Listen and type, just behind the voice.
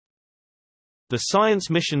The Science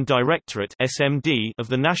Mission Directorate (SMD) of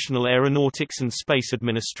the National Aeronautics and Space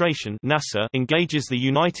Administration (NASA) engages the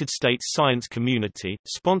United States science community,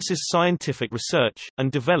 sponsors scientific research, and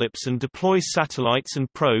develops and deploys satellites and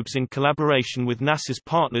probes in collaboration with NASA's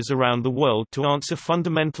partners around the world to answer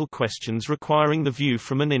fundamental questions requiring the view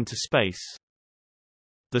from and into space.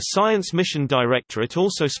 The Science Mission Directorate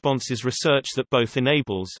also sponsors research that both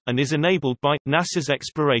enables, and is enabled by, NASA's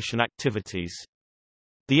exploration activities.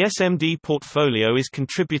 The SMD portfolio is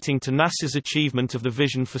contributing to NASA's achievement of the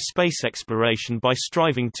vision for space exploration by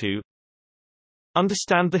striving to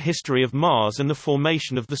understand the history of Mars and the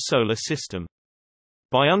formation of the Solar System.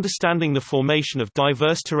 By understanding the formation of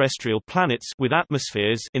diverse terrestrial planets with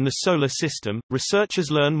atmospheres in the Solar System, researchers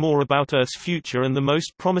learn more about Earth's future and the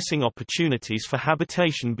most promising opportunities for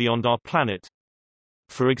habitation beyond our planet.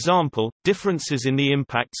 For example, differences in the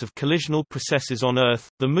impacts of collisional processes on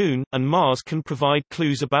Earth, the Moon, and Mars can provide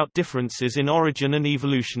clues about differences in origin and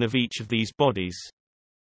evolution of each of these bodies.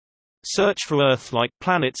 Search for Earth-like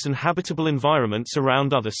planets and habitable environments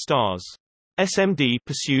around other stars. SMD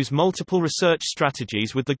pursues multiple research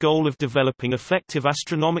strategies with the goal of developing effective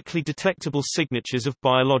astronomically detectable signatures of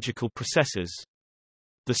biological processes.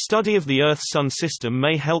 The study of the Earth-Sun system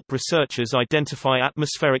may help researchers identify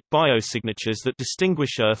atmospheric biosignatures that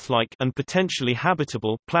distinguish Earth-like and potentially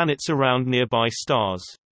habitable planets around nearby stars.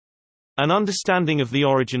 An understanding of the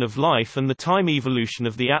origin of life and the time evolution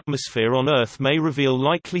of the atmosphere on Earth may reveal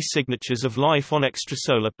likely signatures of life on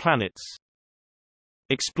extrasolar planets.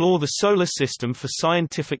 Explore the Solar System for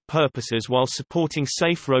scientific purposes while supporting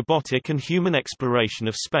safe robotic and human exploration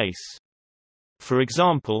of space. For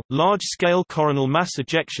example, large-scale coronal mass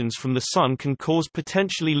ejections from the Sun can cause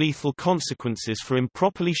potentially lethal consequences for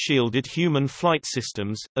improperly shielded human flight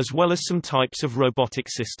systems, as well as some types of robotic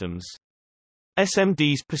systems.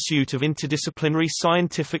 SMD's pursuit of interdisciplinary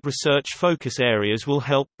scientific research focus areas will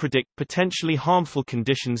help predict potentially harmful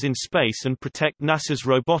conditions in space and protect NASA's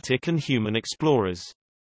robotic and human explorers.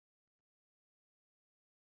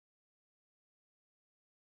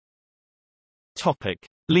 Topic: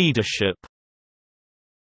 Leadership.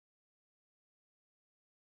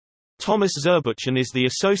 Thomas Zurbuchen is the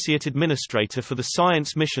Associate Administrator for the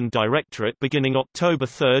Science Mission Directorate beginning October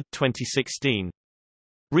 3, 2016.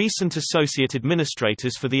 Recent Associate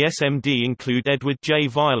Administrators for the SMD include Edward J.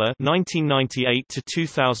 Weiler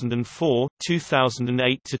 (1998–2004,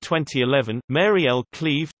 2008–2011), Mary L.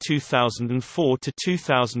 Cleave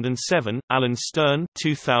 (2004–2007), Alan Stern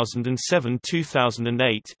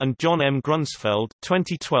 (2007–2008), and John M. Grunsfeld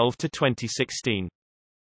 (2012–2016).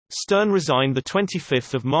 Stern resigned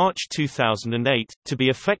 25 March 2008, to be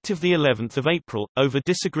effective 11 April, over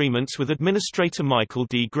disagreements with Administrator Michael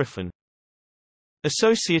D. Griffin.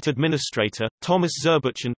 Associate Administrator, Thomas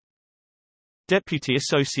Zurbuchen. Deputy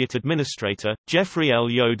Associate Administrator, Jeffrey L.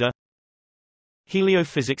 Yoder.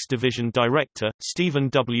 Heliophysics Division Director, Stephen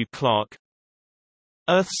W. Clark.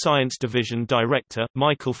 Earth Science Division Director,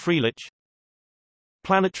 Michael Freelich.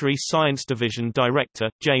 Planetary Science Division Director,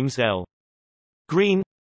 James L. Green.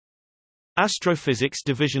 Astrophysics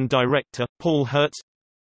Division Director, Paul Hertz.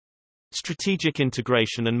 Strategic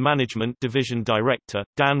Integration and Management Division Director,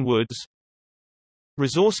 Dan Woods.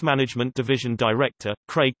 Resource Management Division Director,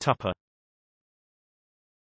 Craig Tupper.